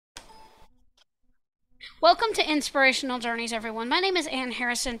Welcome to Inspirational Journeys, everyone. My name is Ann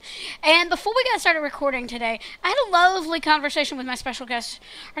Harrison, and before we got started recording today, I had a lovely conversation with my special guest.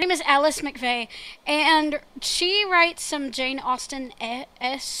 Her name is Alice McVeigh, and she writes some Jane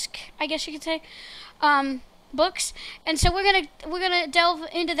Austen-esque, I guess you could say, books. And so we're gonna delve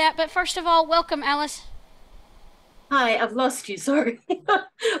into that. But first of all, welcome, Alice. Hi, I've lost you. Sorry.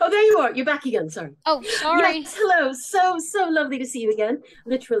 Oh, there you are. You're back again. Sorry. Oh, Yes, sorry. hello. So lovely to see you again.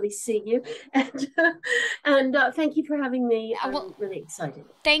 Literally see you. And thank you for having me. Well, I'm really excited.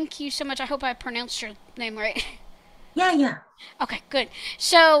 thank you so much. I hope I pronounced your name right. Yeah, yeah. Okay, good.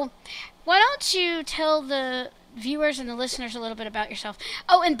 So, why don't you tell the viewers and the listeners a little bit about yourself?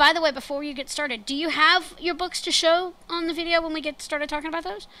 Oh, and by the way, before you get started, do you have your books to show on the video when we get started talking about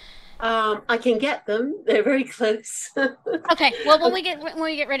those? I can get them. They're very close. Okay. Well, when we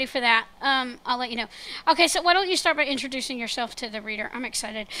get ready for that, I'll let you know. Okay. So why don't you start by introducing yourself to the reader? I'm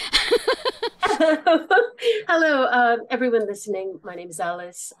excited. Hello, everyone listening. My name is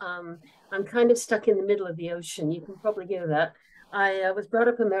Alice. I'm kind of stuck in the middle of the ocean. You can probably hear that. I was brought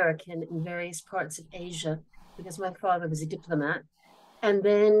up American in various parts of Asia because my father was a diplomat. And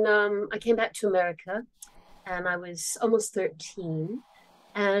then I came back to America and I was almost 13.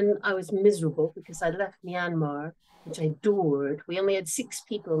 And I was miserable because I left Myanmar, which I adored. We only had six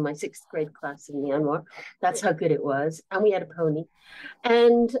people in my sixth grade class in Myanmar. That's how good it was. And we had a pony.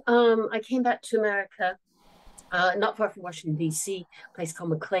 And I came back to America, not far from Washington, D.C., a place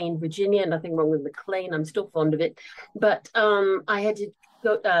called McLean, Virginia. Nothing wrong with McLean. I'm still fond of it. But I had to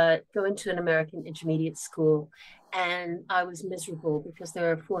go into an American intermediate school. And I was miserable because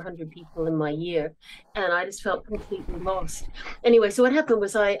there are 400 people in my year. And I just felt completely lost. Anyway, so what happened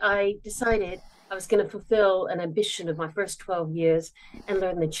was I decided I was going to fulfill an ambition of my first 12 years and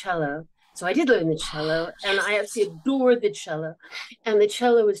learn the cello. So I did learn the cello and I absolutely adored the cello. And the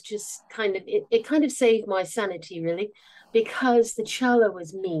cello was just it kind of saved my sanity, really, because the cello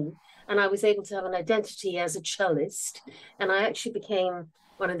was me. And I was able to have an identity as a cellist. And I actually became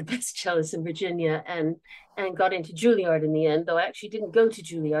one of the best cellists in Virginia and got into Juilliard in the end, though I actually didn't go to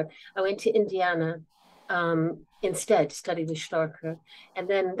Juilliard. I went to Indiana instead to study with Starker. And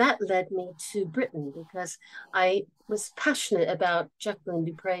then that led me to Britain because I was passionate about Jacqueline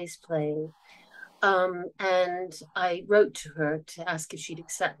Dupre's playing. And I wrote to her to ask if she'd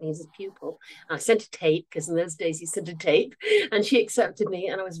accept me as a pupil. And I sent a tape because in those days you sent a tape, and she accepted me.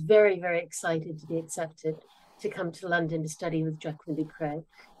 And I was very excited to be accepted to come to London to study with Jacqueline Dupre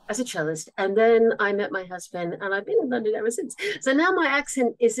as a cellist. And then I met my husband, and I've been in London ever since. So now my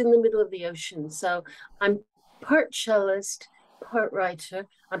accent is in the middle of the ocean. So I'm part cellist, part writer.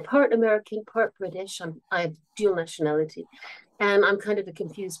 I'm part American, part British. I have dual nationality and I'm kind of a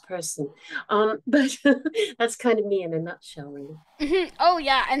confused person. But that's kind of me in a nutshell, really. Oh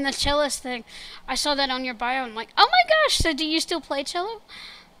yeah, and the cellist thing, I saw that on your bio. And I'm like, oh my gosh. So do you still play cello?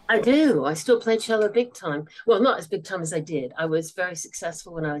 I do. I still play cello big time. Well, not as big time as I did. I was very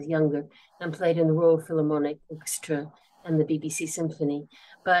successful when I was younger and played in the Royal Philharmonic Orchestra and the BBC Symphony.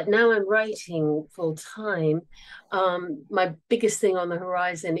 But now I'm writing full time. My biggest thing on the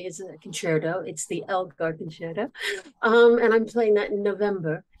horizon is a concerto. It's the Elgar Concerto. And I'm playing that in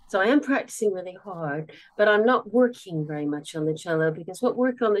November. So I am practicing really hard, but I'm not working very much on the cello because what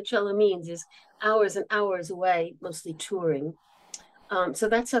work on the cello means is hours and hours away, mostly touring. So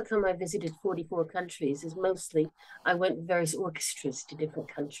that's how come I visited 44 countries, is mostly I went with various orchestras to different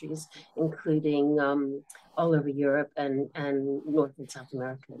countries, including all over Europe and North and South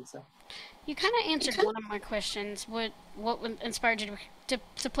America and so. You kind of answered one of my questions. What inspired you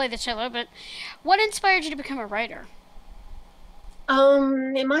to play the cello? But what inspired you to become a writer?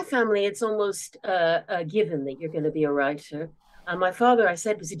 In my family, it's almost a given that you're going to be a writer. My father, I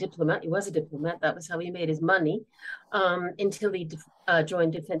said, was a diplomat. He was a diplomat. That was how he made his money until he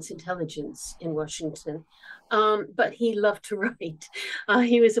joined Defense Intelligence in Washington. But he loved to write.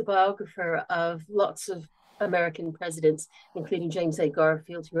 He was a biographer of lots of American presidents, including James A.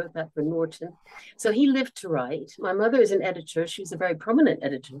 Garfield, who wrote that for Norton. So he lived to write. My mother is an editor. She was a very prominent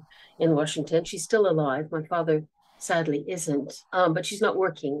editor in Washington. She's still alive. My father sadly isn't, but she's not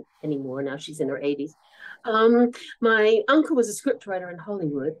working anymore now. She's in her 80s. Um, my uncle was a scriptwriter in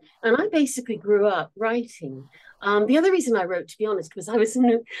Hollywood, and I basically grew up writing. The other reason I wrote, to be honest, was I was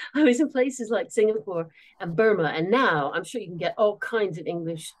in places like Singapore and Burma, and now I'm sure you can get all kinds of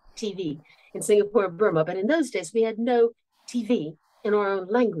English TV in Singapore and Burma, but in those days we had no TV in our own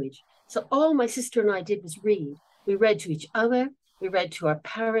language. So all my sister and I did was read. We read to each other, we read to our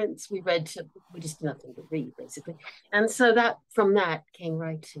parents, we just did nothing but read, basically. And so that from that came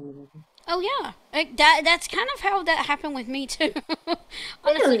writing. Oh yeah, that's kind of how that happened with me too.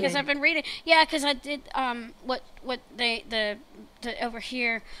 Honestly, because I've Really? been reading. Yeah, because I did what they the over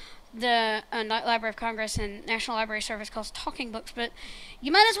here the Library of Congress and National Library Service calls talking books, but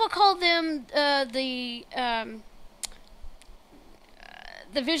you might as well call them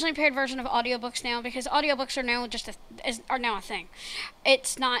the visually impaired version of audiobooks now, because audiobooks are now are now a thing.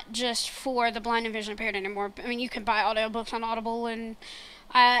 It's not just for the blind and visually impaired anymore. I mean, you can buy audiobooks on Audible and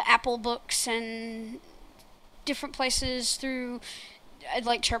Apple Books and different places through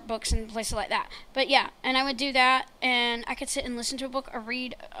like Chirp Books and places like that. But yeah, and I would do that, and I could sit and listen to a book or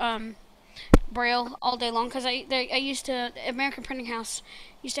read Braille all day long, because I used to American Printing House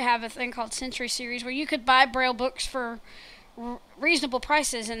used to have a thing called Century Series where you could buy Braille books for reasonable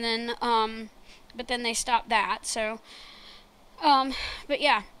prices, and then but then they stopped that. So but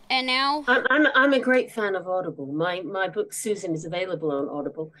yeah, and now I'm a great fan of Audible. My book Susan is available on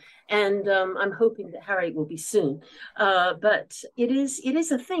Audible, and I'm hoping that Harriet will be soon. But it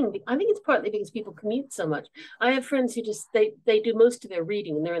is a thing. I think it's partly because people commute so much. I have friends who just they do most of their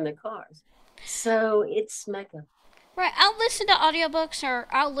reading when they're in their cars, so it's mega. right, I'll listen to audiobooks or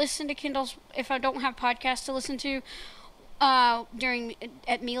I'll listen to Kindles if I don't have podcasts to listen to during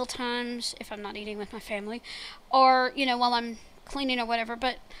at meal times if I'm not eating with my family, or while I'm cleaning or whatever.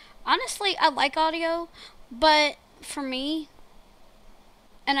 But honestly, I like audio, but for me,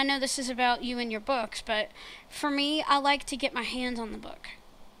 and I know this is about you and your books, but for me, I like to get my hands on the book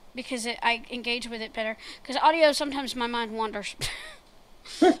because I engage with it better. Because audio, sometimes my mind wanders.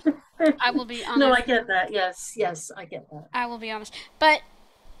 I will be No, honest. I get that. Yes, yes, I get that. I will be honest. But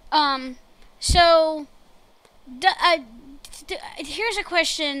um, so d- uh, here's a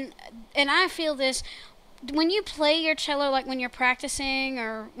question, and I feel this when you play your cello, like when you're practicing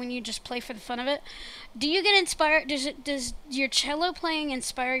or when you just play for the fun of it. Do you get inspired? Does your cello playing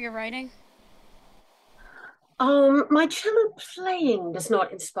inspire your writing? My cello playing does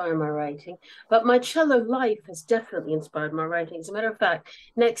not inspire my writing, but my cello life has definitely inspired my writing. As a matter of fact,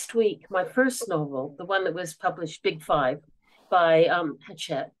 next week, my first novel, the one that was published, Big Five, by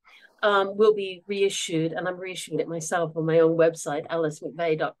Hachette, will be reissued, and I'm reissuing it myself on my own website,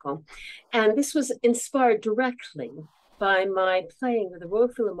 alicemcveigh.com. And this was inspired directly by my playing with the Royal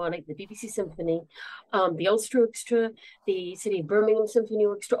Philharmonic, the BBC Symphony, the Ulster Orchestra, the City of Birmingham Symphony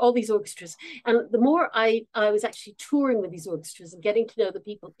Orchestra, all these orchestras. And the more I was actually touring with these orchestras and getting to know the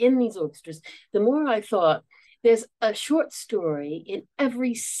people in these orchestras, the more I thought, there's a short story in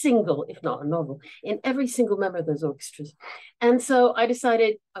every single, if not a novel, in every single member of those orchestras. And so I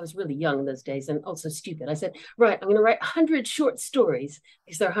decided, I was really young in those days and also stupid. I said, right, I'm going to write 100 short stories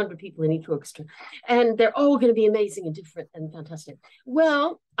because there are 100 people in each orchestra. And they're all going to be amazing and different and fantastic.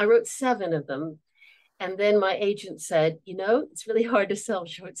 Well, I wrote 7 of them. And then my agent said, it's really hard to sell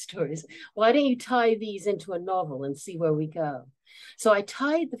short stories. Why don't you tie these into a novel and see where we go? So I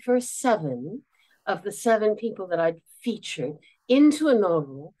tied the first 7 of the 7 people that I'd featured into a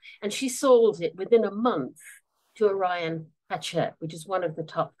novel, and she sold it within a month to Orion Hachette, which is one of the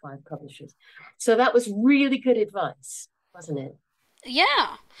top 5 publishers. So that was really good advice, wasn't it?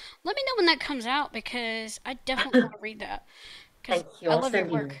 Yeah. Let me know when that comes out because I definitely want to read that because Thank you. I I'll love your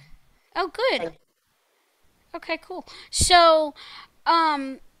send you work. one. Oh, good. Thank you. Okay, cool. So,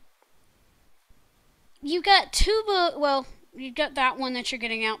 um, you got two book. Well, you got that one that you're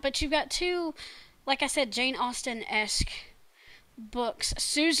getting out, but you've got two, like I said, Jane Austen esque books.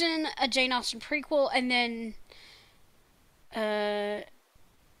 Susan, a Jane Austen prequel, and then uh,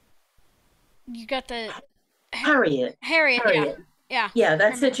 you got the Harriet. Harriet. Yeah, Harriet. yeah. Yeah, I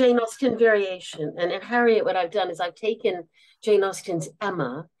that's a remember. Jane Austen variation. And in Harriet, what I've done is I've taken Jane Austen's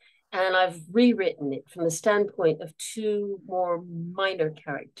Emma and I've rewritten it from the standpoint of 2 more minor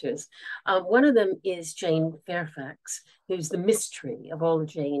characters. One of them is Jane Fairfax, who's the mystery of all of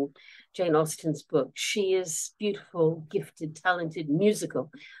Jane Austen's books. She is beautiful, gifted, talented,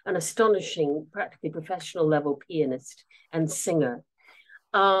 musical, an astonishing, practically professional level pianist and singer.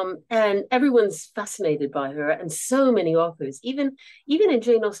 And everyone's fascinated by her, and so many authors, even in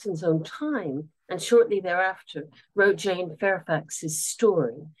Jane Austen's own time and shortly thereafter, wrote Jane Fairfax's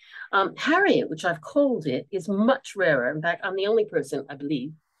story. Harriet, which I've called it, is much rarer. In fact, I'm the only person, I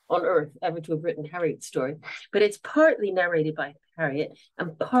believe, on earth ever to have written Harriet's story, but it's partly narrated by Harriet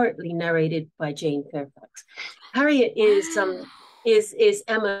and partly narrated by Jane Fairfax. Harriet Wow. is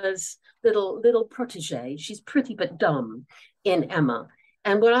Emma's little protege. She's pretty but dumb in Emma,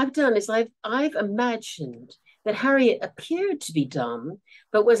 and what I've done is I've imagined that Harriet appeared to be dumb,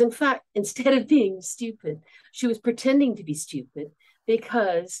 but was in fact, instead of being stupid, she was pretending to be stupid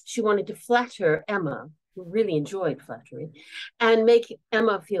because she wanted to flatter Emma who really enjoyed flattery, and make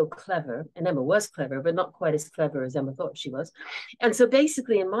Emma feel clever. And Emma was clever, but not quite as clever as Emma thought she was. And so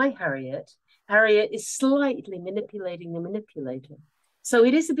basically in my Harriet, Harriet is slightly manipulating the manipulator. So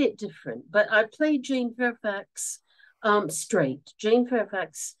it is a bit different, but I played Jane Fairfax straight. Jane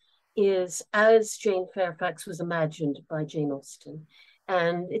Fairfax is as Jane Fairfax was imagined by Jane Austen.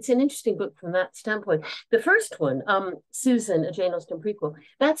 And it's an interesting book from that standpoint. The first one, Susan, a Jane Austen prequel,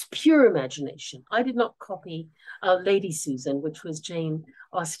 that's pure imagination. I did not copy Lady Susan, which was Jane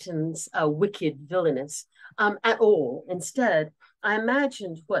Austen's wicked villainess, at all. Instead, I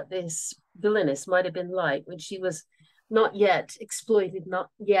imagined what this villainess might have been like when she was not yet exploited, not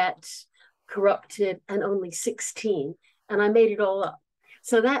yet corrupted, and only 16. And I made it all up.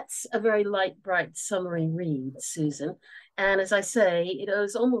 So that's a very light, bright, summery read, Susan. And as I say, it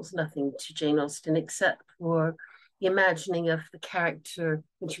owes almost nothing to Jane Austen except for the imagining of the character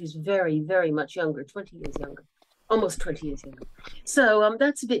when she was very, very much younger, 20 years younger, almost 20 years younger. So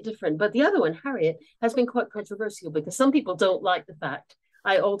that's a bit different. But the other one, Harriet, has been quite controversial because some people don't like the fact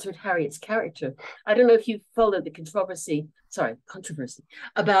I altered Harriet's character. I don't know if you followed the controversy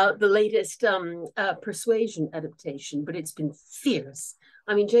about the latest Persuasion adaptation, but it's been fierce.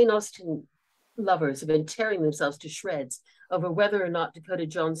 I mean, Jane Austen lovers have been tearing themselves to shreds over whether or not Dakota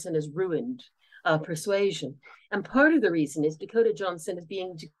Johnson has ruined Persuasion. And part of the reason is Dakota Johnson is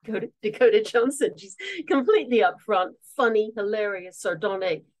being Dakota Johnson. She's completely upfront, funny, hilarious,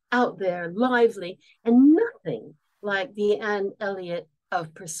 sardonic, out there, lively, and nothing like the Anne Elliot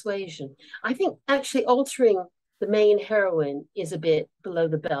of Persuasion. I think actually altering the main heroine is a bit below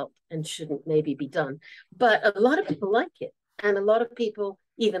the belt and shouldn't maybe be done. But a lot of people like it, and a lot of people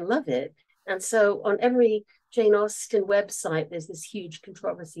even love it. And so on every Jane Austen website, there's this huge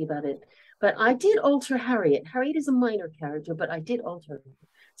controversy about it. But I did alter Harriet. Harriet is a minor character, but I did alter her.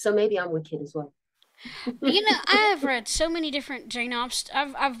 So maybe I'm wicked as well. You know, I have read so many different Jane Austen.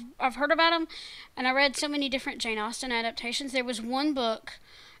 I've heard about them, and I read so many different Jane Austen adaptations. There was one book,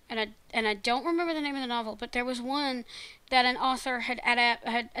 and I don't remember the name of the novel, but there was one that an author had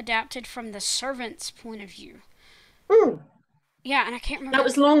adapted from the servant's point of view. Mm. Yeah, and I can't remember. That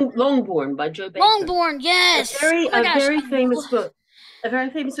was Longbourn by Joe Baker. Longbourn, yes. A very famous book. A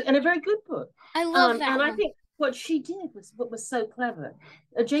very famous and a very good book. I love that and one. I think what she did was what was so clever.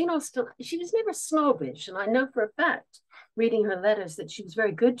 Jane Austen, she was never snobbish, and I know for a fact, reading her letters, that she was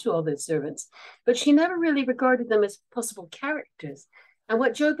very good to all those servants, but she never really regarded them as possible characters. And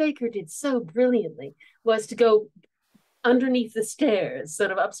what Joe Baker did so brilliantly was to go underneath the stairs,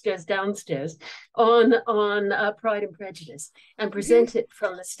 sort of upstairs, downstairs, on Pride and Prejudice, and present it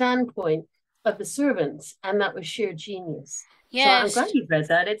from the standpoint of the servants, and that was sheer genius. Yes. So I'm glad you've read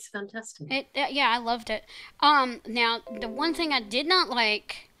that. It's fantastic. Yeah, I loved it. Now the one thing I did not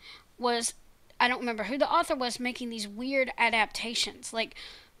like was, I don't remember who the author was, making these weird adaptations, like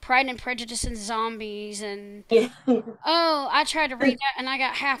Pride and Prejudice and zombies, and Yeah. oh, I tried to read that and I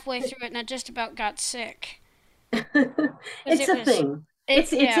got halfway through it and I just about got sick. It's a thing.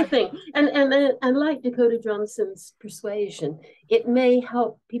 It's a thing. And like Dakota Johnson's Persuasion, it may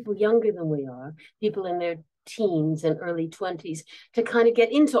help people younger than we are, people in their teens and early 20s, to kind of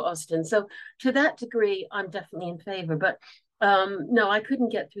get into Austen. So to that degree, I'm definitely in favor. But no, I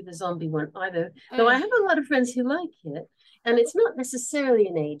couldn't get through the zombie one either. Though I have a lot of friends who like it. And it's not necessarily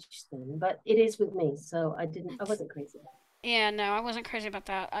an age thing, but it is with me. So I wasn't crazy. Yeah, no, I wasn't crazy about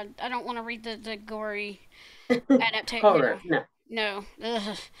that. I don't want to read the gory adaptation. Horror, no. No.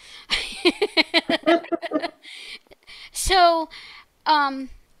 So,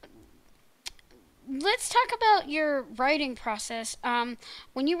 let's talk about your writing process.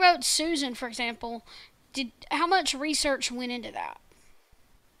 When you wrote Susan, for example, how much research went into that?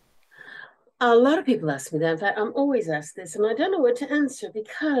 A lot of people ask me that. In fact, I'm always asked this, and I don't know what to answer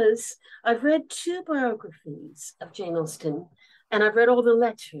because I've read 2 biographies of Jane Austen, and I've read all the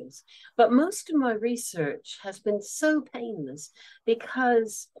letters. But most of my research has been so painless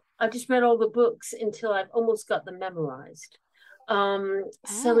because I've just read all the books until I've almost got them memorized.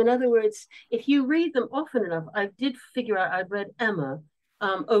 So in other words, if you read them often enough, I did figure out I've read Emma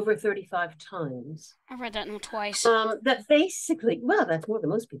over 35 times. I read that one twice. That basically, well, that's more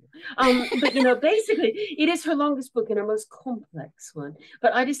than most people. But you know, basically, it is her longest book and her most complex one.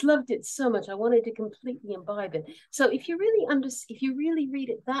 But I just loved it so much. I wanted to completely imbibe it. So if you really read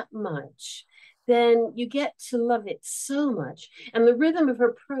it that much, then you get to love it so much. And the rhythm of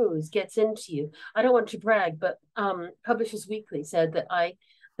her prose gets into you. I don't want to brag, but Publishers Weekly said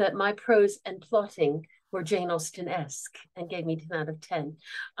that my prose and plotting or Jane Austenesque, and gave me 10 out of 10.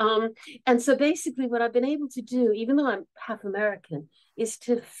 And so basically what I've been able to do, even though I'm half American, is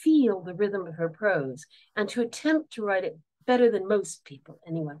to feel the rhythm of her prose and to attempt to write it better than most people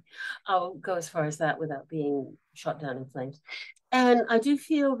anyway. I'll go as far as that without being shot down in flames. And I do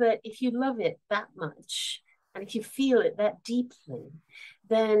feel that if you love it that much, and if you feel it that deeply,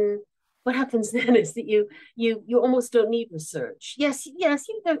 then what happens then is that you almost don't need research. Yes, there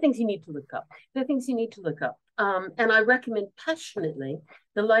are things you need to look up. There are things you need to look up. And I recommend passionately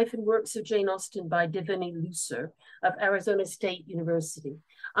The Life and Works of Jane Austen by Devony Lucer of Arizona State University.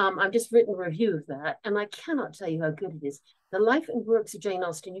 I've just written a review of that, and I cannot tell you how good it is. The Life and Works of Jane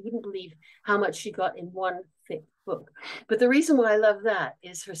Austen, you wouldn't believe how much she got in one thick book. But the reason why I love that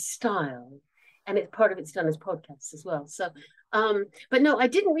is her style, and part of it's done as podcasts as well. So, but no, I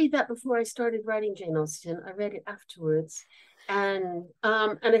didn't read that before I started writing Jane Austen. I read it afterwards, and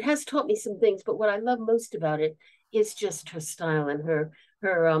it has taught me some things. But what I love most about it is just her style and her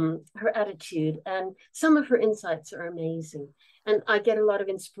attitude, and some of her insights are amazing. And I get a lot of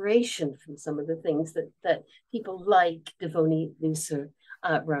inspiration from some of the things that people like Devony Lucer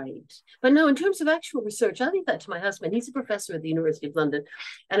write. But no, in terms of actual research, I leave that to my husband. He's a professor at the University of London.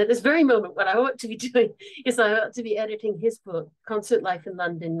 And at this very moment, what I ought to be doing is I ought to be editing his book, Concert Life in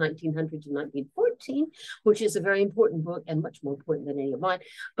London, 1900 to 1914, which is a very important book and much more important than any of mine.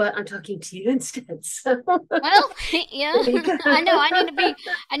 But I'm talking to you instead. So. Well, yeah, I know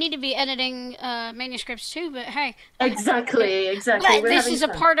I need to be editing manuscripts too, but hey. Exactly. This is a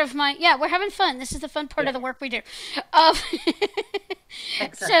part of we're having fun. This is the fun part of the work we do.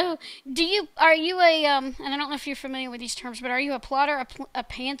 Exactly. So, are you and I don't know if you're familiar with these terms, but are you a plotter, a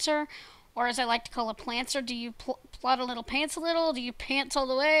pantser, or as I like to call a plantser? Do you plot a little, pants a little? Do you pants all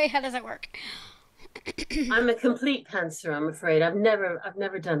the way? How does that work? I'm a complete pantser, I'm afraid. I've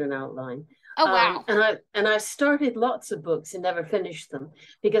never done an outline. Oh wow! And I've started lots of books and never finished them,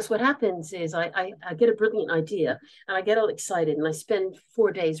 because what happens is I get a brilliant idea and I get all excited and I spend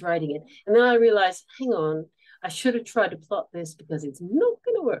 4 days writing it, and then I realize, hang on, I should have tried to plot this because it's not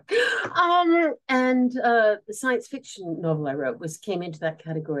going to work. The science fiction novel I wrote came into that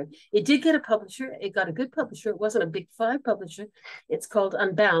category. It did get a publisher. It got a good publisher. It wasn't a big five publisher. It's called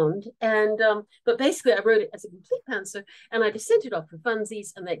Unbound. But basically I wrote it as a complete pantser, and I just sent it off for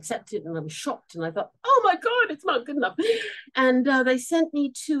funsies, and they accepted it, and I was shocked. And I thought, oh my God, it's not good enough. And they sent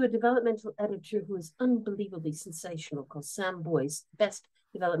me to a developmental editor who is unbelievably sensational, called Sam Boyce, best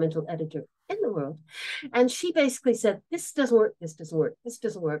developmental editor in the world. And she basically said, this doesn't work, this doesn't work, this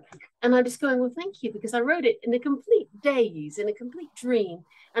doesn't work. And I'm just going, well, thank you, because I wrote it in a complete daze, in a complete dream,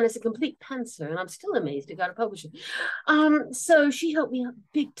 and it's a complete pantser, and I'm still amazed it got a publisher. So she helped me out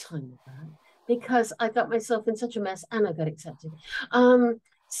big time with that, because I got myself in such a mess and I got accepted.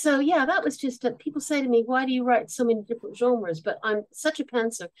 So yeah, that was just people say to me, why do you write so many different genres? But I'm such a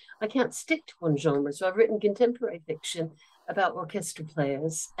pantser, I can't stick to one genre. So I've written contemporary fiction about orchestra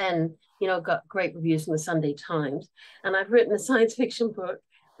players, and got great reviews in the Sunday Times. And I've written a science fiction book,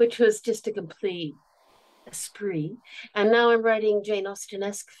 which was just a complete spree. And now I'm writing Jane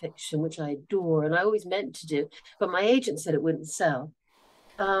Austenesque fiction, which I adore, and I always meant to do, but my agent said it wouldn't sell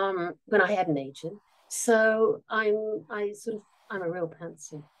when I had an agent. So I'm a real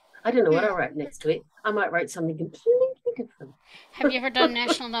pantser. I don't know what I'll write next week. I might write something completely different. Have you ever done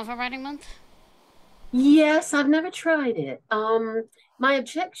National Novel Writing Month? Yes, I've never tried it. My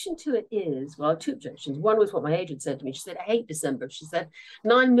objection to it is, well, two objections. One was what my agent said to me. She said, I hate December. She said,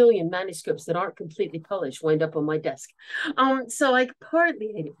 9 million manuscripts that aren't completely polished wind up on my desk. So I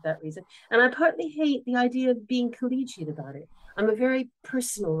partly hate it for that reason. And I partly hate the idea of being collegiate about it. I'm a very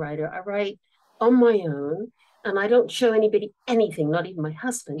personal writer. I write on my own, and I don't show anybody anything, not even my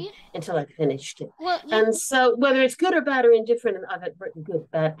husband, until I've finished it. Well, and so whether it's good or bad or indifferent, and I've written good,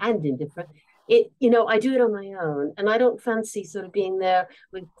 bad, and indifferent, I do it on my own, and I don't fancy sort of being there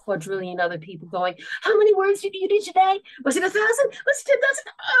with quadrillion other people going, how many words did you do today? Was it 1,000? Was it 10,000?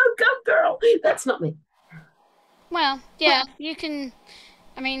 Oh, go girl. That's not me. Well, yeah, you can.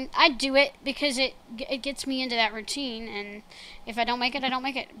 I mean, I do it because it gets me into that routine, and if I don't make it, I don't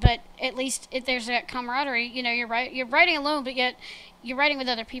make it. But at least there's that camaraderie. You're writing alone, but yet you're writing with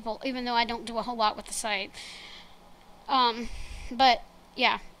other people, even though I don't do a whole lot with the site. But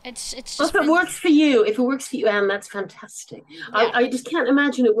yeah, it's just. Well, if it works for you, Anne, that's fantastic. Yeah. I just can't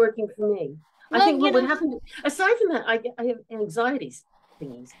imagine it working for me. Well, I think what would happen, aside from that, I have anxieties.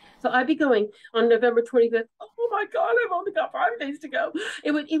 So I'd be going on November 25th. Oh my God, I've only got 5 days to go.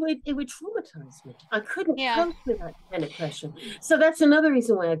 It would traumatize me. I couldn't cope with that kind of pressure. So that's another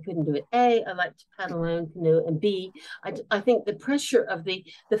reason why I couldn't do it. A, I like to paddle my own canoe, and B, I think the pressure of the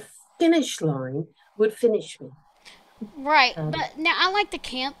finish line would finish me. Right. Um, But now I like the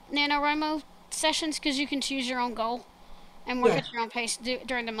camp NaNoWriMo sessions because you can choose your own goal and work yeah. at your own pace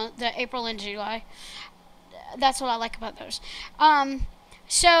during the April and July. That's what I like about those. Um,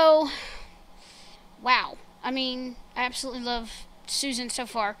 so wow. I mean, I absolutely love Susan so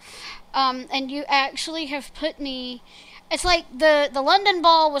far. And you actually have put me. It's like the London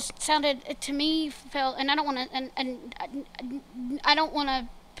Ball was sounded to me felt, and I don't want to and I don't want to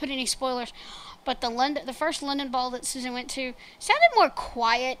put any spoilers, but the first London Ball that Susan went to sounded more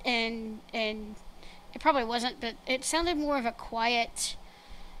quiet and it probably wasn't, but it sounded more of a quiet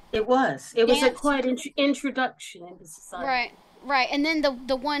It was. It was a dance. quiet introduction into society. Right, right. And then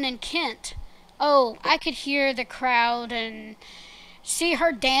the one in Kent. Oh, I could hear the crowd and see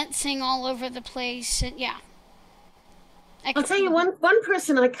her dancing all over the place. And yeah, I I'll could, tell you one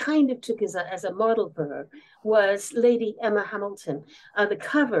person I kind of took as a model for her was Lady Emma Hamilton. The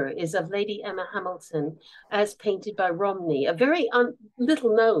cover is of Lady Emma Hamilton as painted by Romney, a very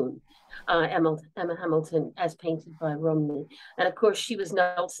little known Emma Hamilton as painted by Romney. And of course, she was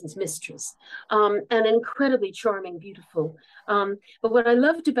Nelson's mistress, and incredibly charming, beautiful. But what I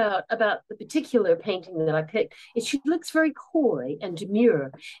loved about the particular painting that I picked is she looks very coy and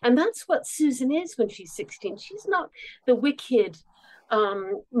demure, and that's what Susan is when she's 16. She's not the wicked,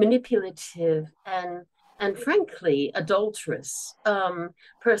 manipulative, and frankly adulterous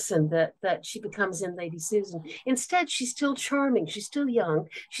person that she becomes in Lady Susan. Instead, she's still charming. She's still young.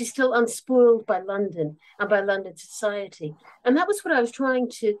 She's still unspoiled by London and by London society. And that was what I was trying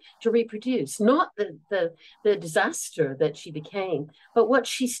to reproduce, not the disaster that she became, but what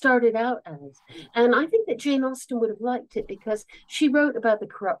she started out as. And I think that Jane Austen would have liked it because she wrote about the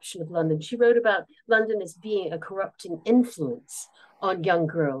corruption of London. She wrote about London as being a corrupting influence on young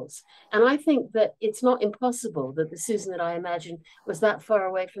girls. And I think that it's not impossible that the Susan that I imagine was that far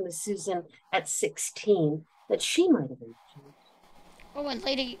away from the Susan at 16 that she might have imagined. oh, and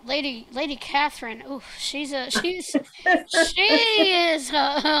Lady Catherine. Ooh, she is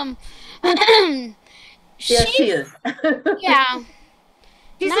Yes, she she's is. yeah,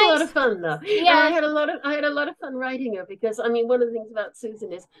 She's a lot of nice. fun though. And Yeah, I had a lot of fun writing her because I mean one of the things about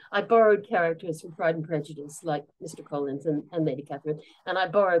Susan is I borrowed characters from Pride and Prejudice, like Mr. Collins and Lady Catherine, and I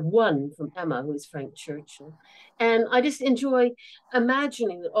borrowed one from Emma, who is Frank Churchill. And I just enjoy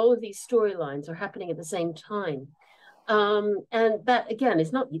imagining that all of these storylines are happening at the same time. And that again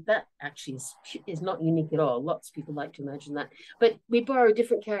is not that actually is not unique at all. Lots of people like to imagine that, but we borrow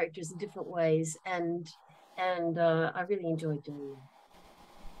different characters in different ways, and I really enjoyed doing that.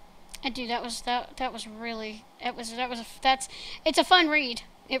 I do. That was really that's it's a fun read.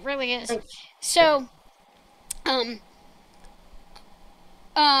 It really is. Thank So,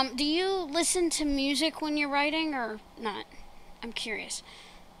 um, do you listen to music when you're writing or not? I'm curious.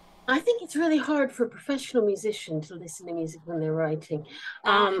 I think it's really hard for a professional musician to listen to music when they're writing.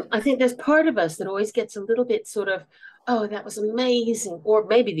 Ah, I think there's part of us that always gets a little bit sort of, oh, that was amazing. Or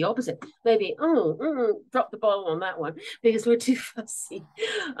maybe the opposite. Maybe, drop the ball on that one because we're too fussy.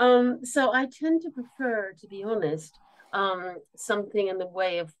 So I tend to prefer, to be honest, something in the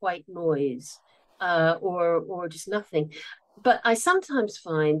way of white noise or just nothing. But I sometimes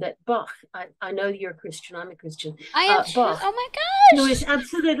find that Bach, I know you're a Christian, I'm a Christian, I am too. Bach Oh my no, gosh! it's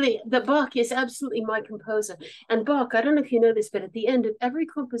absolutely that Bach is absolutely my composer. And Bach, I don't know if you know this, but at the end of every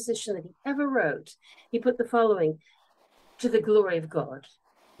composition that he ever wrote, he put the following to the glory of God.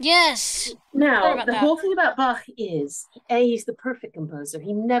 Yes, heard Now, about the that. whole thing about Bach is A, he's the perfect composer.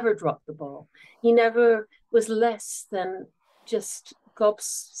 He never dropped the ball. He never was less than just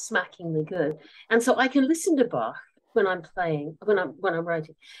gobsmackingly good. And so I can listen to Bach when I'm playing, when I'm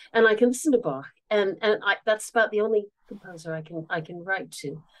writing, and I can listen to Bach, and that's about the only composer I can write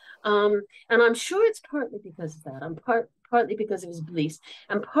to. And I'm sure it's partly because of that. Partly because of his beliefs,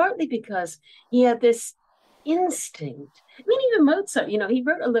 and partly because he had this instinct. I mean, even Mozart, he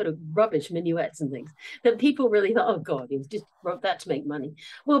wrote a load of rubbish minuets and things that people really thought, oh God, he just wrote that to make money.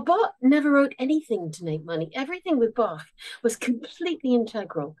 Well, Bach never wrote anything to make money. Everything with Bach was completely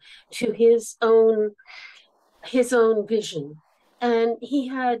integral to his own vision. And he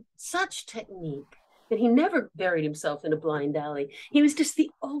had such technique that he never buried himself in a blind alley. He was just the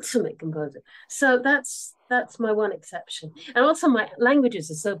ultimate composer. So that's my one exception. And also my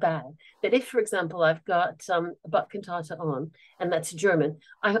languages are so bad that if, for example, I've got a Bach cantata on, and that's German,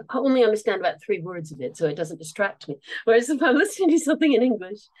 I only understand about 3 words of it, so it doesn't distract me. Whereas if I'm listening to something in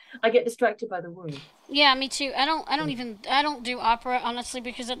English, I get distracted by the words. Yeah, me too. I don't do opera honestly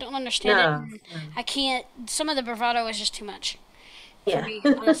because I don't understand it. No, And no. I can't. Some of the bravado is just too much for Yeah. me,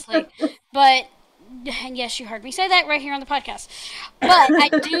 honestly. But and yes, you heard me say that right here on the podcast. But I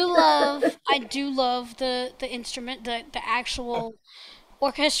do love the instrument, the actual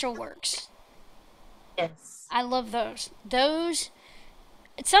orchestral works. Yes. I love those. Those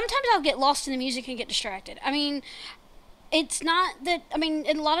sometimes I'll get lost in the music and get distracted. I mean, it's not that I mean,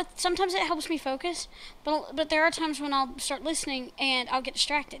 in a lot of sometimes it helps me focus, but there are times when I'll start listening and I'll get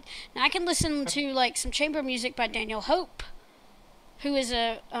distracted. Now I can listen to like some chamber music by Daniel Hope, who is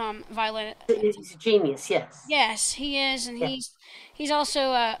a violin. He's a genius, yes. Yes, he is, and Yeah. he's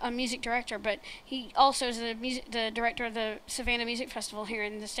also a music director, but he also is the director of the Savannah Music Festival here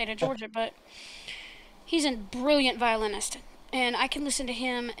in the state of Georgia. But he's a brilliant violinist, and I can listen to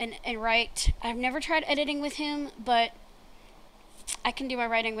him and write. I've never tried editing with him, but I can do my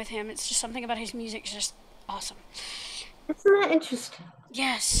writing with him. It's just something about his music is just awesome. Isn't that interesting?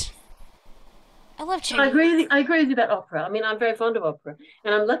 Yes, I love I change. agree I agree with you about opera. I mean, I'm very fond of opera,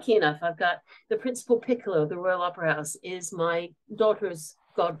 and I'm lucky enough. I've got the principal piccolo of the Royal Opera House is my daughter's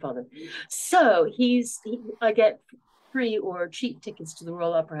godfather. So I get free or cheap tickets to the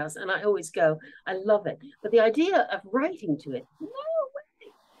Royal Opera House, and I always go. I love it. But the idea of writing to it, no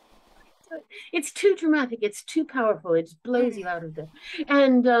way. It's too dramatic. It's too powerful. It just blows Mm. you out of there.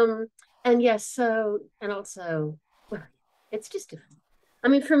 And yes, and also, well, it's just different. I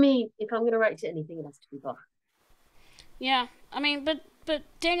mean, for me, if I'm going to write to anything, it has to be Bach. Yeah, I mean, but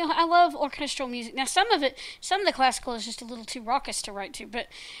Daniel, I love orchestral music. Now, some of the classical is just a little too raucous to write to, but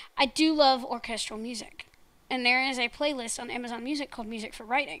I do love orchestral music. And there is a playlist on Amazon Music called Music for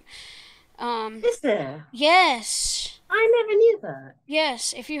Writing. Um, Is there? yes, I never knew that.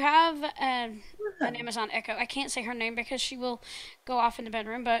 yes. If you have an Wow. Amazon Echo, I can't say her name because she will go off in the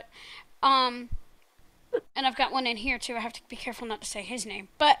bedroom, but um, and I've got one in here too. I have to be careful not to say his name,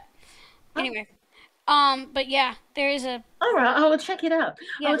 but anyway, but yeah, there is a All right, I will check it out.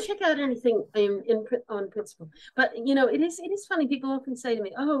 I yeah. will check out anything on principle. But it is funny. People often say to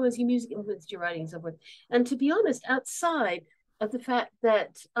me, "Oh, has your music influenced your writing and so forth?" And to be honest, outside of the fact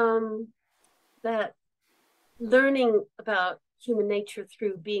that learning about human nature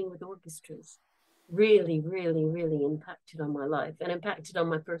through being with orchestras really, really, really impacted on my life and impacted on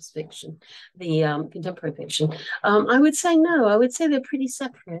my first fiction, the contemporary fiction. I would say no. I would say they're pretty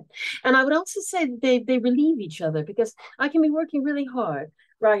separate, and I would also say that they relieve each other because I can be working really hard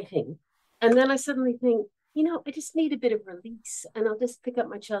writing, and then I suddenly think, I just need a bit of release, and I'll just pick up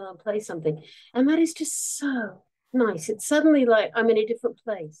my cello and play something, and that is just so nice. It's suddenly like I'm in a different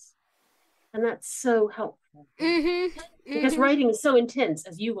place, and that's so helpful Mhm. because Mhm. writing is so intense,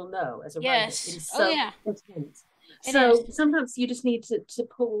 as you will know as a writer. It Yes. is Oh so yeah. intense. It is. So sometimes you just need to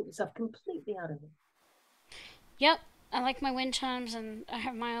pull yourself completely out of it. Yep. I like my wind chimes, and I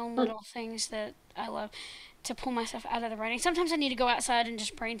have my own Oh, little things that I love to pull myself out of the writing. Sometimes I need to go outside and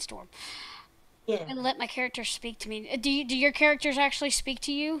just brainstorm yeah. and let my characters speak to me. Do your characters actually speak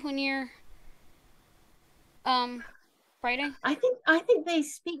to you when you're um writing? I think they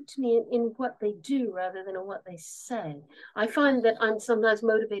speak to me in what they do rather than in what they say. I find that I'm sometimes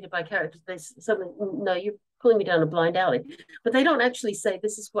motivated by characters. They something no, you're pulling me down a blind alley, but they don't actually say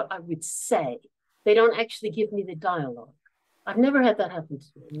this is what I would say. They don't actually give me the dialogue. I've never had that happen to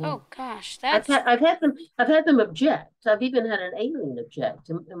me. No. Oh gosh, I've that's had I've had them I've had them object. I've even had an alien object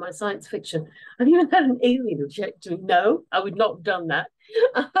in my science fiction. I've even had an alien object to no, I would not have done that.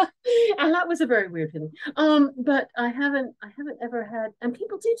 And that was a very weird feeling. But I haven't ever had, and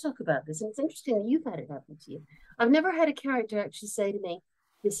people do talk about this, and it's interesting that you've had it happen to you. I've never had a character actually say to me,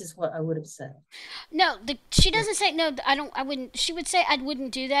 "This is what I would have said." no. She doesn't say no. I don't. I wouldn't. She would say I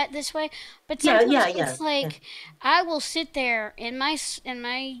wouldn't do that this way. But Yeah, yeah, sometimes yeah, it's yeah. like I will sit there in my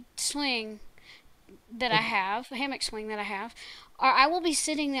swing that I Mhm. have, a hammock swing that I have, or I will be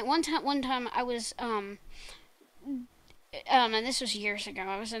sitting there. One time I was and this was years ago.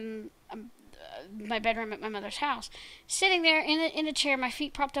 I was in my bedroom at my mother's house, sitting there in a chair, my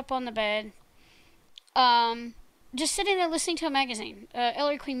feet propped up on the bed, um, just sitting there listening to a magazine,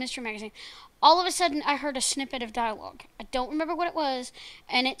 Ellery Queen Mystery magazine. All of a sudden, I heard a snippet of dialogue. I don't remember what it was,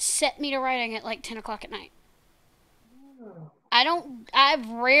 and it set me to writing at like 10 o'clock at night. Oh, I don't. I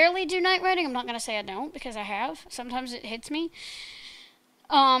rarely do night writing. I'm not gonna say I don't because I have. Sometimes it hits me.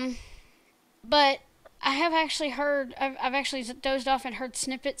 Um, but I have actually heard. I've actually dozed off and heard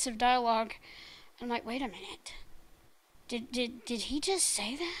snippets of dialogue. I'm like, wait a minute. Did he just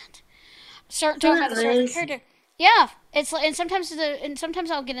say that? Start isn't talking that about the start of the amazing? character. Yeah, it's like, and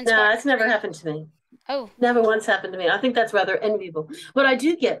sometimes I'll get inspired. No, it's never happened to me. Oh, Never once happened to me. I think that's rather enviable. What I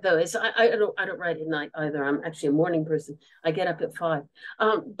do get though is I don't write at night either. I'm actually a morning person. I get up at 5.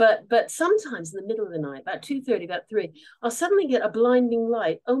 But sometimes in the middle of the night, about 2:30, about 3, I'll suddenly get a blinding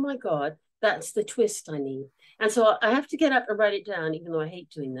light. Oh my God, That's the twist I need. And so I have to get up and write it down, even though I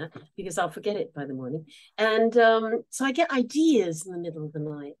hate doing that because I'll forget it by the morning. And so I get ideas in the middle of the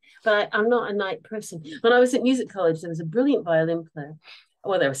night, but I'm not a night person. When I was at music college, there was a brilliant violin player.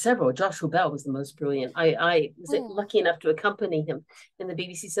 Well, there were several. Joshua Bell was the most brilliant. I was lucky enough to accompany him in the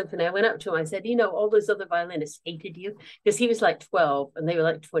BBC Symphony. I went up to him. I said, all those other violinists hated you because he was like 12 and they were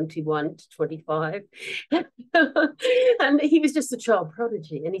like 21 to 25. And he was just a child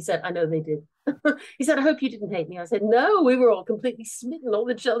prodigy. And he said, I know they did. He said, I hope you didn't hate me. I said, no, we were all completely smitten. All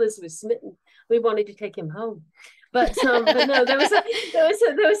the cellists were smitten. We wanted to take him home. But no, there was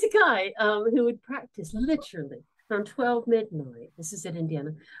a guy who would practice literally from 12 midnight. This is in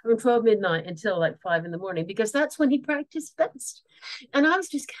Indiana. From 12 midnight until like 5 in the morning, because that's when he practiced best. And I was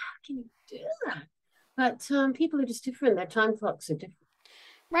just, how can you do that? But people are just different. Their time clocks are different.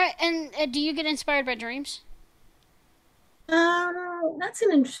 Right. And do you get inspired by dreams? That's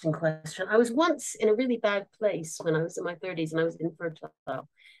an interesting question. I was once in a really bad place when I was in my 30s and I was infertile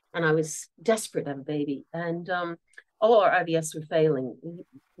and I was desperate to have a baby. And all our IVFs were failing.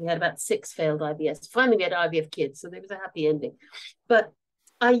 We had about 6 failed IVFs. Finally, we had IVF kids, so there was a happy ending. But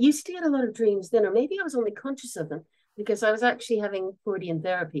I used to get a lot of dreams then, or maybe I was only conscious of them because I was actually having Freudian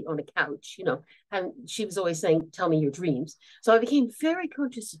therapy on a couch, and she was always saying, tell me your dreams. So I became very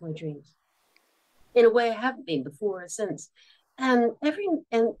conscious of my dreams in a way I haven't been before or since. And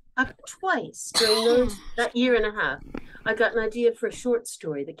twice during that year and a half, I got an idea for a short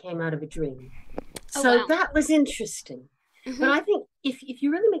story that came out of a dream. So wow. That was interesting. Mm-hmm. But I think if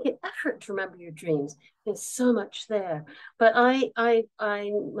you really make an effort to remember your dreams, there's so much there. But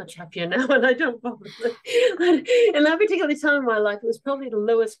I'm much happier now, and I don't bother. In that particular time in my life, it was probably the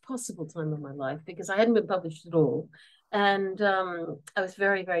lowest possible time of my life because I hadn't been published at all. And I was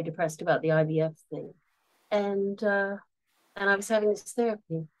very, very depressed about the IVF thing. And I was having this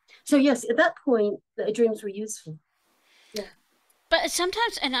therapy. So yes, at that point, the dreams were useful. Yeah. But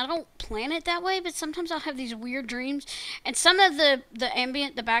sometimes, and I don't plan it that way, but sometimes I'll have these weird dreams, and some of the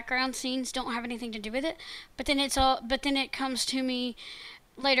ambient, the background scenes don't have anything to do with it. But then it comes to me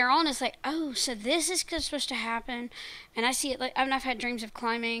later on. It's like, oh, so this is supposed to happen, and I see it. Like I've had dreams of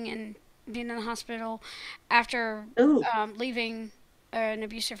climbing and being in the hospital after leaving an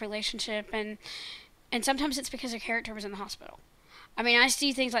abusive relationship, and sometimes it's because a character was in the hospital. I mean, I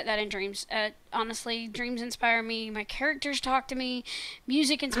see things like that in dreams. Honestly, dreams inspire me. My characters talk to me.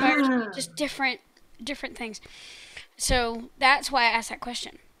 Music inspires me. Just different things. So that's why I asked that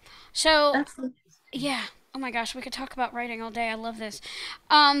question. So, yeah. Oh my gosh, we could talk about writing all day. I love this.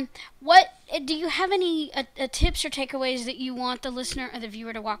 What do you have any tips or takeaways that you want the listener or the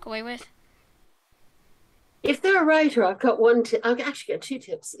viewer to walk away with? If they're a writer, I've got I've actually got 2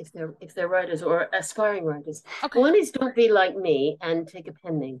 tips if they're writers or aspiring writers. Okay. One is don't be like me and take a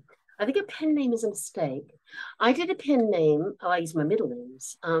pen name. I think a pen name is a mistake. I did a pen name. I use my middle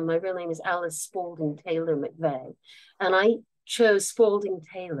names. My real name is Alice Spaulding Taylor McVeigh, and I chose Spaulding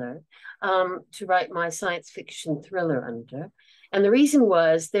Taylor to write my science fiction thriller under. And the reason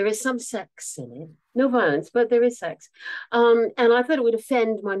was there is some sex in it, no violence, but there is sex. And I thought it would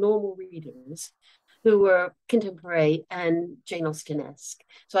offend my normal readers, who were contemporary and Jane Austenesque.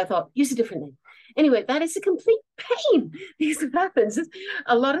 So I thought, use a different name. Anyway, that is a complete pain because what happens is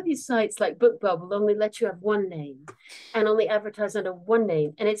a lot of these sites like BookBub will only let you have one name and only advertise under one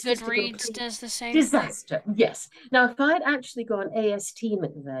name. And it's Goodreads does the same disaster. Thing. Yes. Now, if I'd actually gone AST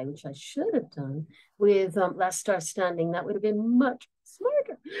McVeigh, which I should have done with Last Star Standing, that would have been much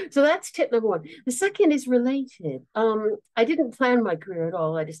smarter. So that's tip number 1. The second is related. I didn't plan my career at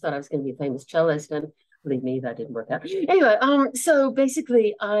all. I just thought I was going to be a famous cellist, and believe me, that didn't work out. Anyway, so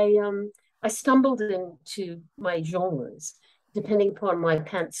basically, I stumbled into my genres depending upon my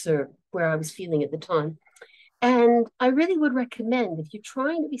pantser where I was feeling at the time, and I really would recommend if you're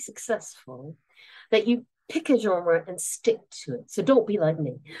trying to be successful that you pick a genre and stick to it. So don't be like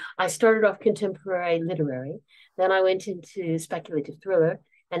me. I started off contemporary literary, then I went into speculative thriller,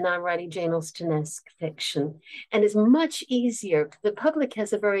 and now I'm writing Jane Austenesque fiction. And it's much easier. The public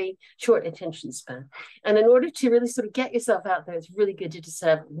has a very short attention span. And in order to really sort of get yourself out there, it's really good to just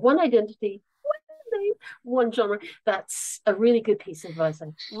have one identity, one name, one genre. That's a really good piece of advice.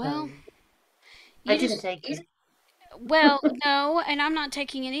 I didn't take it. Well, no, and I'm not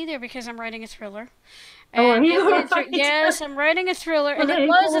taking it either because I'm writing a thriller. And yes, I'm writing a thriller, and it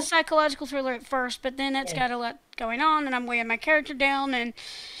was a psychological thriller at first, but then it's got a lot going on, and I'm weighing my character down, and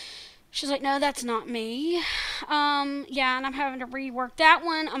she's like, "No, that's not me." And I'm having to rework that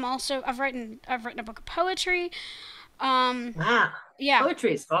one. I've written a book of poetry. Wow. Yeah.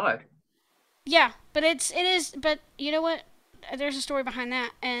 Poetry is hard. Yeah, but it is. But you know what? There's a story behind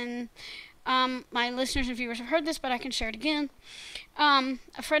that, and My listeners and viewers have heard this, but I can share it again.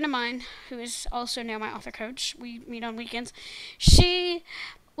 A friend of mine, who is also now my author coach, we meet on weekends. She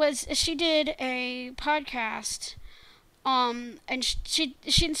did a podcast, and she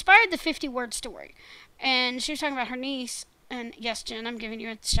inspired the 50-word story, and she was talking about her niece. And yes, Jen, I'm giving you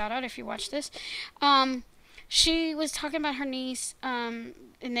a shout out if you watch this. She was talking about her niece, and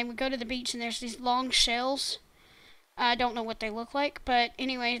they would go to the beach, and there's these long shells. I don't know what they look like, but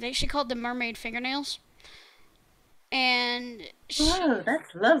anyway, she called them mermaid fingernails. And Wow,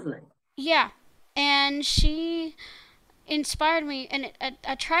 that's lovely. yeah, and she inspired me, and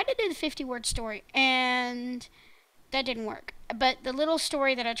I tried to do the 50-word story, and that didn't work. But the little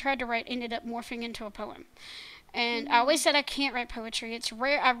story that I tried to write ended up morphing into a poem. And I always said I can't write poetry. It's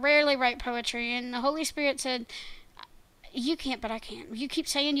rare. I rarely write poetry, and the Holy Spirit said, "You can't, but I can. You keep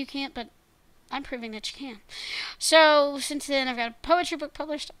saying you can't, but I'm proving that you can." So since then, I've got a poetry book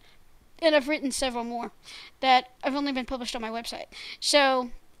published, and I've written several more that have only been published on my website.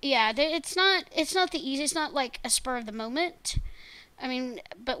 So yeah, it's not the easy. It's not like a spur of the moment. I mean,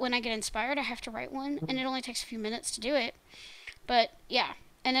 but when I get inspired, I have to write one, and it only takes a few minutes to do it. But yeah.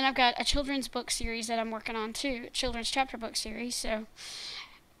 And then I've got a children's book series that I'm working on too, a children's chapter book series. So,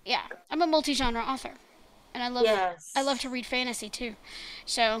 yeah, I'm a multi-genre author, and I love to read fantasy too.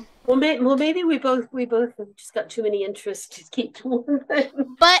 So, maybe we both have just got too many interests to keep to one thing.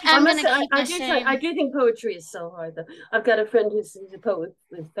 But I do think poetry is so hard though. I've got a friend who's a poet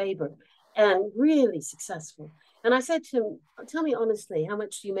with Faber, and really successful. And I said to him, "Tell me honestly, how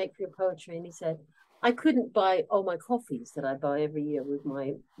much do you make for your poetry?" And he said, "I couldn't buy all my coffees that I buy every year with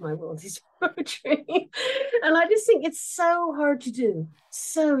my royalties poetry." And I just think it's so hard to do,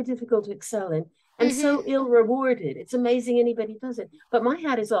 so difficult to excel in, and so ill rewarded. It's amazing anybody does it. But my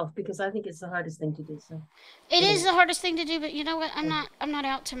hat is off because I think it's the hardest thing to do. So it is the hardest thing to do, but you know what? I'm not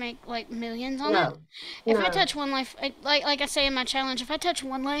out to make like millions on it. If I touch one life, like I say in my challenge, if I touch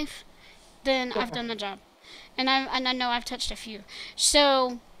one life, then I've done the job. And I know I've touched a few.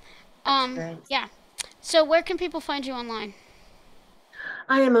 So yeah. So where can people find you online?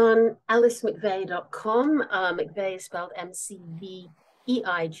 I am on alicemcveigh.com. McVeigh is spelled McVeigh,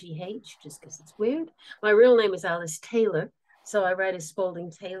 just because it's weird. My real name is Alice Taylor, so I write as Spalding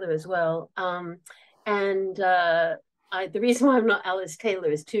Taylor as well. The reason why I'm not Alice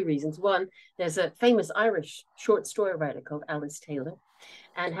Taylor is two reasons. One, there's a famous Irish short story writer called Alice Taylor,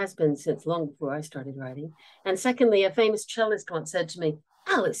 and has been since long before I started writing. And secondly, a famous cellist once said to me,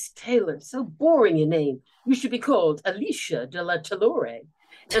 "Alice Taylor, so boring a name. You should be called Alicia de la Tallore."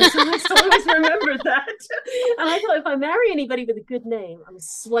 And so I always remembered that. And I thought, if I marry anybody with a good name, I'm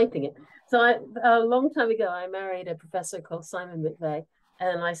swiping it. So a long time ago, I married a professor called Simon McVeigh,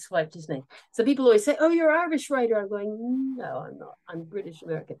 and I swiped his name. So people always say, "Oh, you're an Irish writer." I'm going, "No, I'm not. I'm British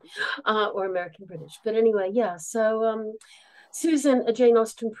American, or American British." But anyway, yeah. So Susan, a Jane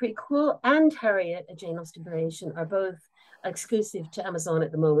Austen prequel, and Harriet, a Jane Austen variation, are both exclusive to Amazon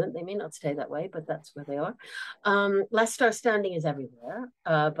at the moment. They may not stay that way, but that's where they are. Last Star Standing is everywhere,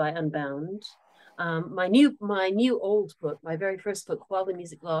 by Unbound. My new old book, my very first book, While the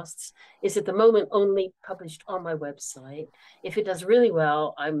Music Lasts, is at the moment only published on my website. If it does really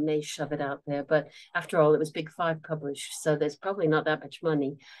well, I may shove it out there. But after all, it was Big Five published, so there's probably not that much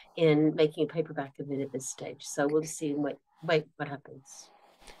money in making a paperback of it at this stage. So we'll see and wait what happens.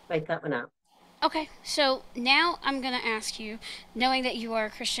 Wait that one out. Okay, so now I'm going to ask you, knowing that you are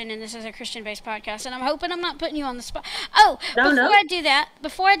a Christian and this is a Christian-based podcast, and I'm hoping I'm not putting you on the spot. Oh, before I do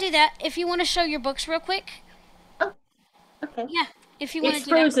that, if you want to show your books real quick. Oh, okay. Yeah, if you want to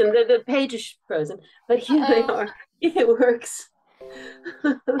do frozen. That. The page is frozen, but here they are. If it works.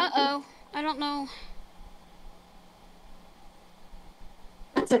 Uh-oh, I don't know.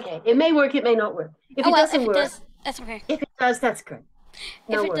 That's okay. It may work, it may not work. If it doesn't work, that's okay. If it does, that's great.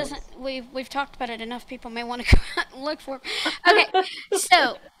 No if it doesn't, we've talked about it enough. People may want to go out and look for it. Okay,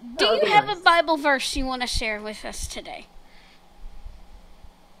 so do you have a Bible verse you want to share with us today?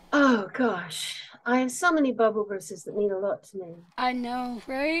 Oh gosh, I have so many Bible verses that mean a lot to me. I know,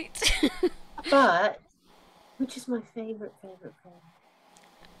 right? But which is my favorite?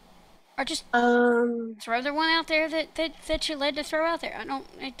 Or just throw the one out there that you're led to throw out there.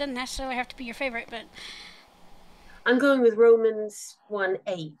 It doesn't necessarily have to be your favorite, but I'm going with Romans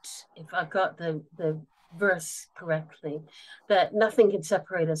 1:8, if I've got the verse correctly, that nothing can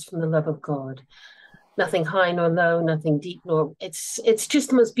separate us from the love of God. Nothing high nor low, nothing deep nor... It's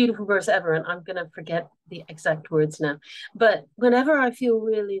just the most beautiful verse ever, and I'm going to forget the exact words now. But whenever I feel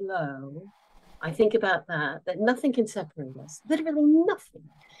really low, I think about that nothing can separate us, literally nothing.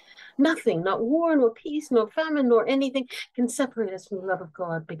 Nothing, not war, nor peace, nor famine, nor anything can separate us from the love of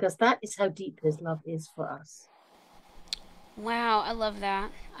God, because that is how deep his love is for us. Wow, I love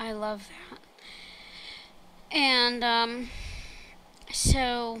that. I love that. And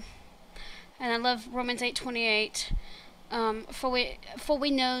so, and I love Romans 8:28. For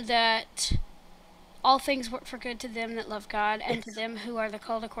we know that all things work for good to them that love God and to them who are the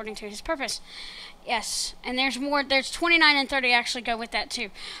called according to his purpose. Yes, and there's more. There's 29 and 30 actually go with that too,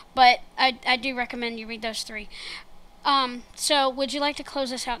 but I do recommend you read those three. So would you like to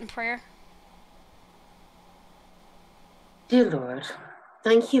close us out in prayer? Dear Lord,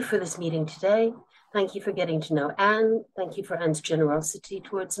 thank you for this meeting today. Thank you for getting to know Anne. Thank you for Anne's generosity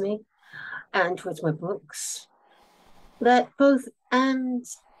towards me and towards my books. That both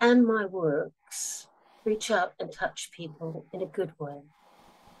Anne's and my works reach out and touch people in a good way.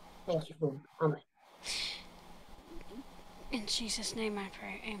 Thank you, Lord. Amen. In Jesus' name I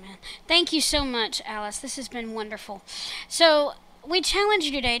pray. Amen. Thank you so much, Alice. This has been wonderful. So we challenge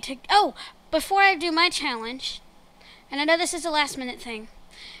you today to... Oh, before I do my challenge, and I know this is a last minute thing,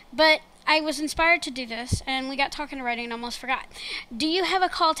 but I was inspired to do this, and we got talking to writing and almost forgot. Do you have a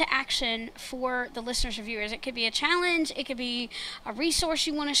call to action for the listeners or viewers? It could be a challenge. It could be a resource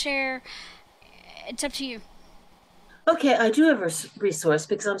you want to share. It's up to you. Okay, I do have a resource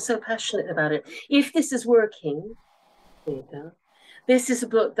because I'm so passionate about it. If this is working, there you go. This is a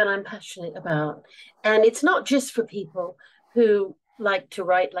book that I'm passionate about. And it's not just for people who like to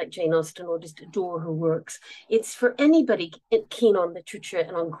write like Jane Austen or just adore her works. It's for anybody keen on literature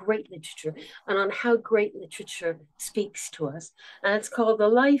and on great literature and on how great literature speaks to us. And it's called The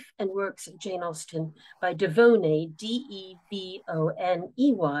Life and Works of Jane Austen by Devoney, Devoney,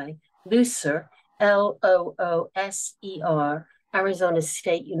 Looser, Looser, Arizona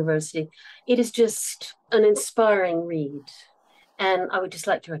State University. It is just an inspiring read. And I would just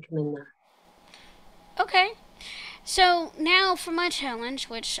like to recommend that. Okay. So now for my challenge,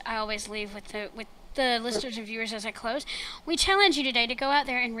 which I always leave with the listeners and viewers as I close, we challenge you today to go out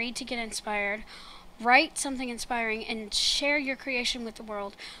there and read to get inspired. Write something inspiring and share your creation with the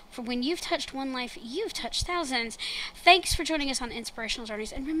world. For when you've touched one life, you've touched thousands. Thanks for joining us on Inspirational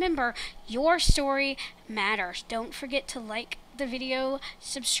Journeys. And remember, your story matters. Don't forget to like the video,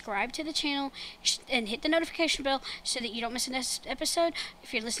 subscribe to the channel, and hit the notification bell so that you don't miss an episode.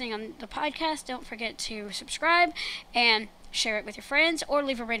 If you're listening on the podcast, don't forget to subscribe and share it with your friends or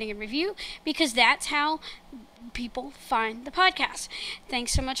leave a rating and review, because that's how people find the podcast.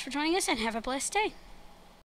 Thanks so much for joining us, and have a blessed day.